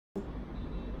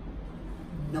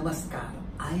Namaskar,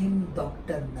 I am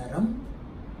Dr. Naram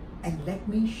and let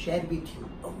me share with you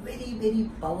a very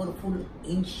powerful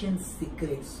ancient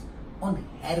secrets on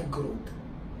hair growth.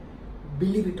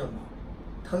 Believe it or not,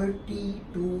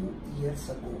 32 years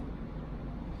ago,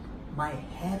 my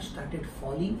hair started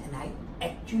falling and I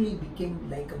actually became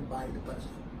like a bald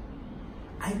person.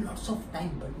 I had lots of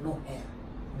time but no hair.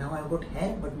 Now I've got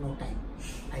hair but no time.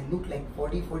 I look like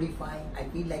 40, 45, I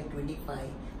feel like 25.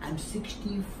 I'm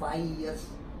 65 years,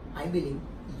 I believe,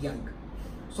 young.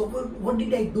 So what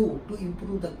did I do to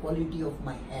improve the quality of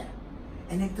my hair?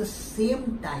 And at the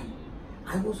same time,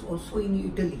 I was also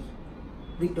in Italy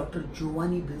with Dr.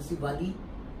 Giovanni Principali.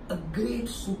 A great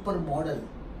supermodel,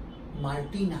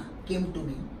 Martina, came to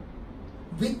me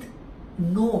with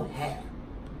no hair.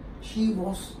 She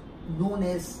was known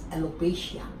as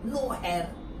alopecia, no hair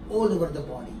all over the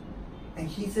body. And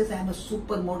she says, I am a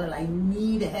supermodel, I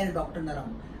need hair, Dr.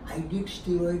 Naram. I did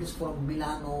steroids from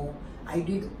Milano, I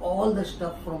did all the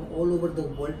stuff from all over the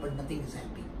world, but nothing is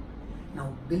helping.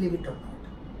 Now, believe it or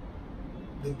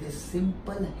not, with this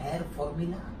simple hair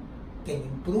formula can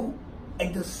improve.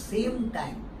 At the same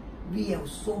time, we have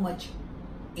so much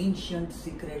ancient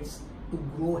secrets to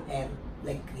grow hair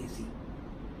like crazy.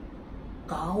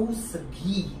 Cow's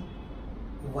ghee,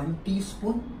 1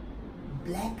 teaspoon,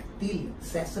 black till,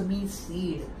 sesame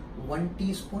seed, 1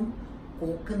 teaspoon,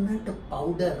 coconut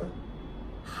powder,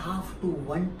 half to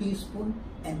 1 teaspoon,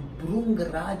 and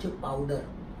Bhringraj powder,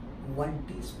 1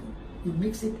 teaspoon. You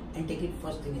mix it and take it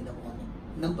first thing in the morning.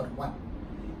 Number 1.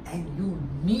 And you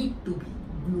need to be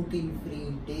gluten free,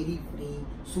 dairy free,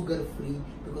 sugar free,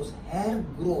 because hair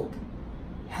growth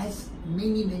has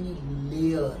many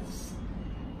layers.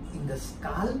 In the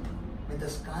scalp, when the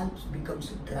scalp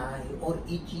becomes dry or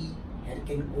itchy, hair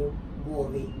can go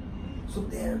away. So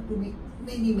there are to be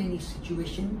many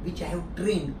situations which I have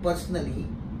trained personally,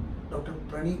 Dr.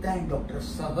 Pranita and Dr.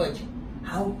 Sahaj,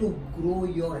 how to grow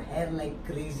your hair like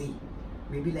crazy,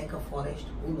 maybe like a forest,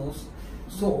 who knows.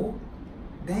 So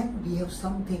then we have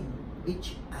something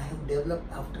which I have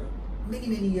developed after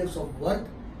many years of work.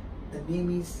 The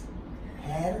name is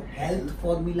Hair Health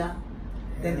Formula,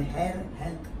 then Hair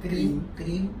Health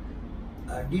Cream,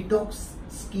 Detox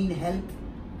Skin Health,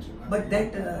 but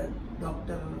that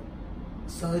Dr.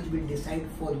 Sahaj will decide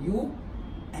for you.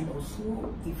 And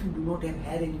also, if you do not have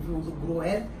hair and if you want to grow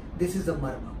hair, this is the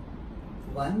marma.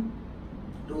 1,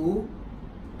 2,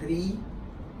 3,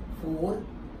 4,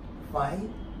 5,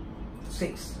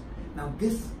 6. Now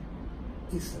this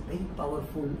is a very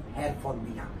powerful hair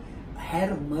formula, hair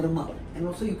marma. And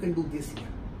also you can do this here.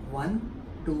 1,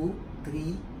 2,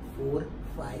 3, 4,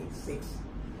 5, 6.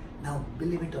 Now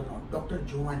believe it or not, Dr.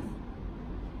 Giovanni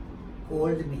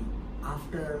called me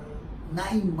after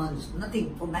 9 months,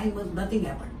 nothing. For 9 months, nothing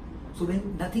happened. So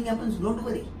when nothing happens, don't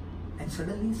worry. And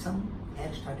suddenly some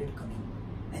hair started coming.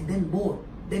 And then more.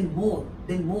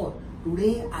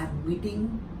 Today I'm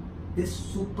meeting this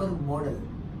supermodel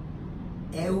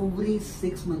every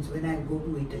 6 months when I go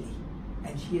to Italy.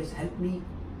 And she has helped me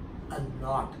a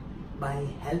lot by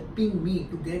helping me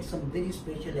to get some very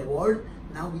special award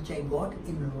now which I got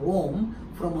in Rome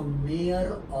from a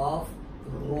mayor of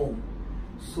Rome.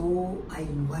 So I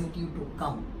invite you to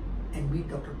come and meet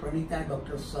Dr. Pranita,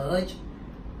 Dr. Sahaj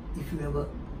if you have a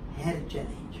hair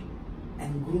challenge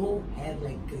and grow hair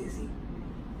like crazy.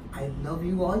 I love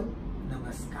you all.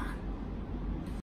 Namaskar.